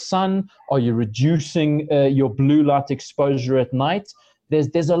with the sun? Are you reducing your blue light exposure at night?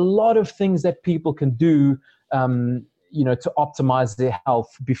 There's a lot of things that people can do, to optimize their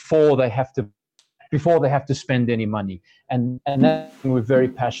health before they have to spend any money. And that's what we're very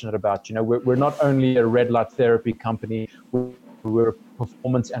passionate about. We're not only a red light therapy company, we're a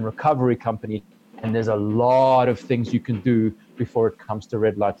performance and recovery company. And there's a lot of things you can do before it comes to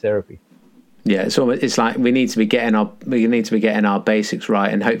red light therapy. Yeah, it's like we need to be getting our basics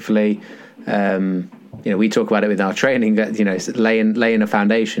right, and hopefully, we talk about it with our training that laying a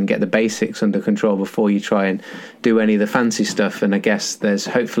foundation, get the basics under control before you try and do any of the fancy stuff. And I guess there's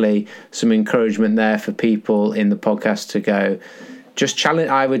hopefully some encouragement there for people in the podcast to go.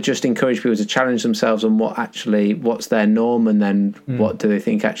 I would just encourage people to challenge themselves on what's their norm, and then what do they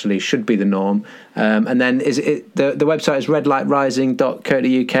think actually should be the norm. And then the website is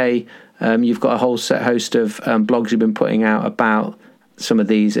redlightrising.co.uk. You've got a whole host of blogs you've been putting out about some of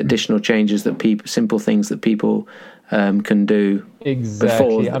these additional changes simple things that people can do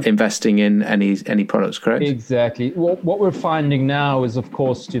before investing in any products, correct? Exactly. What we're finding now is, of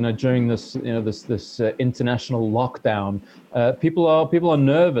course, during this international lockdown, people are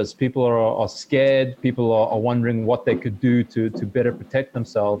nervous. People are scared. People are wondering what they could do to better protect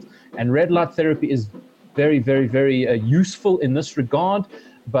themselves. And red light therapy is very, very, very useful in this regard.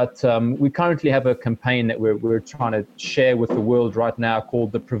 But we currently have a campaign that we're trying to share with the world right now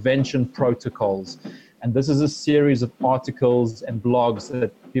called the Prevention Protocols. And this is a series of articles and blogs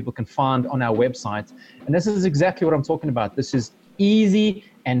that people can find on our website. And this is exactly what I'm talking about. This is easy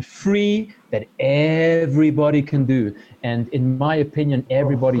and free that everybody can do. And in my opinion,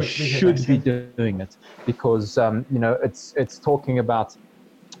 everybody should be doing it, because, it's talking about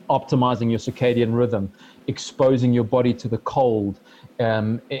optimizing your circadian rhythm, exposing your body to the cold,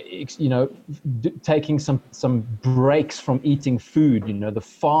 taking some breaks from eating food, the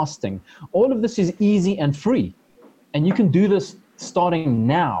fasting. All of this is easy and free, and you can do this starting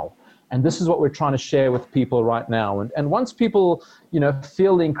now. And this is what we're trying to share with people right now. And once people,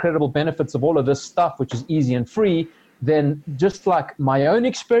 feel the incredible benefits of all of this stuff, which is easy and free, then just like my own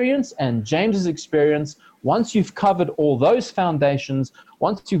experience and James's experience, once you've covered all those foundations,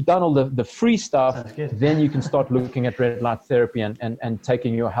 once you've done all the free stuff, then you can start looking at red light therapy and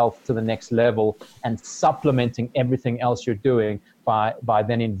taking your health to the next level and supplementing everything else you're doing by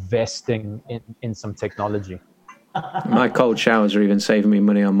then investing in some technology. My cold showers are even saving me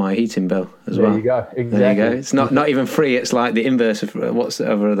money on my heating bill as well. There you go. Exactly. There you go. It's not even free. It's like the inverse of what's the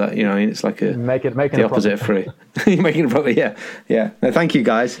other that, it's like the opposite of free. You're making it profit. Yeah. No, thank you,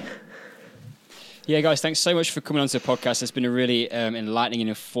 guys. Yeah, guys, thanks so much for coming onto the podcast. It's been a really enlightening and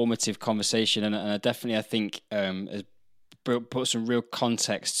informative conversation, and I think has put some real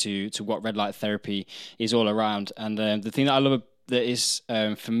context to what red light therapy is all around. And the thing that I love that is,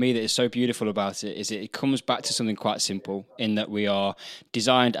 for me, that is so beautiful about it is it comes back to something quite simple in that we are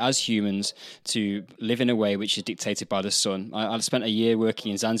designed as humans to live in a way which is dictated by the sun. I spent a year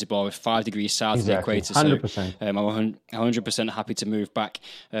working in Zanzibar with 5 degrees south of the equator. 100%. So I'm 100% happy to move back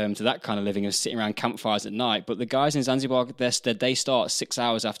to that kind of living of sitting around campfires at night. But the guys in Zanzibar, their day starts 6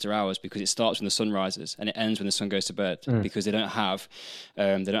 hours after hours because it starts when the sun rises and it ends when the sun goes to bed because they don't have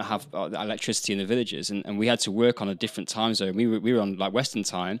electricity in the villages. And we had to work on a different time zone. We were on like Western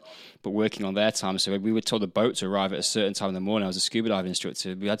time, but working on their time. So we were told the boat to arrive at a certain time in the morning. I was a scuba diving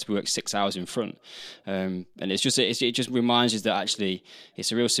instructor. We had to work 6 hours in front. And it just reminds us that actually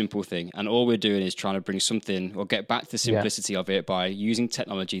it's a real simple thing. And all we're doing is trying to bring something or get back to the simplicity of it by using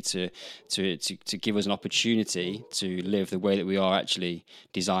technology to give us an opportunity to live the way that we are actually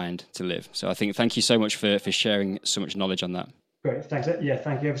designed to live. So I think thank you so much for sharing so much knowledge on that. Great, thanks. Yeah,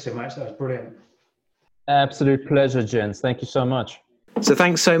 thank you ever so much. That was brilliant. Absolute pleasure, gents. Thank you so much. So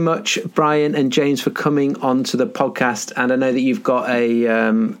thanks so much, Brian and James, for coming on to the podcast. And I know that you've got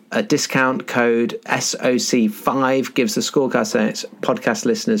a discount code SOC5, gives the School of Calisthenics podcast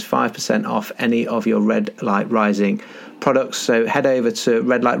listeners 5% off any of your Red Light Rising products. So head over to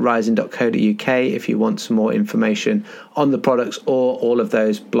redlightrising.co.uk if you want some more information on the products or all of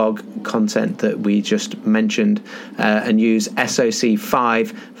those blog content that we just mentioned, and use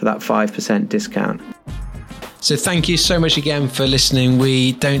SOC5 for that 5% discount. So thank you so much again for listening.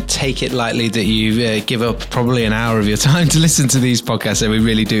 We don't take it lightly that you give up probably an hour of your time to listen to these podcasts, so we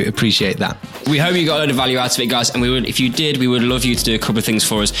really do appreciate that. We hope you got a lot of value out of it, guys, and if you did, we would love you to do a couple of things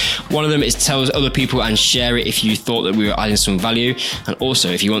for us. One of them is tell other people and share it if you thought that we were adding some value, and also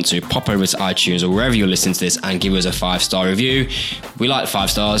if you want to pop over to iTunes or wherever you're listening to this and give us a 5-star review. We like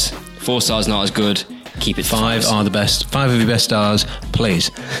 5 stars. 4 stars not as good. Keep it 5 are the best. 5 of your best stars, please.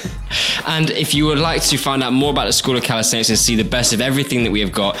 And if you would like to find out more about the School of Calisthenics and see the best of everything that we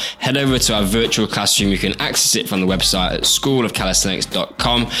have got, head over to our virtual classroom. You can access it from the website at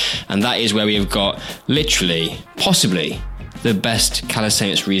schoolofcalisthenics.com, and that is where we have got literally, possibly, the best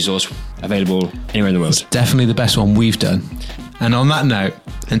calisthenics resource available anywhere in the world. It's definitely the best one we've done. And on that note,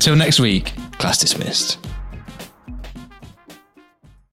 until next week, class dismissed.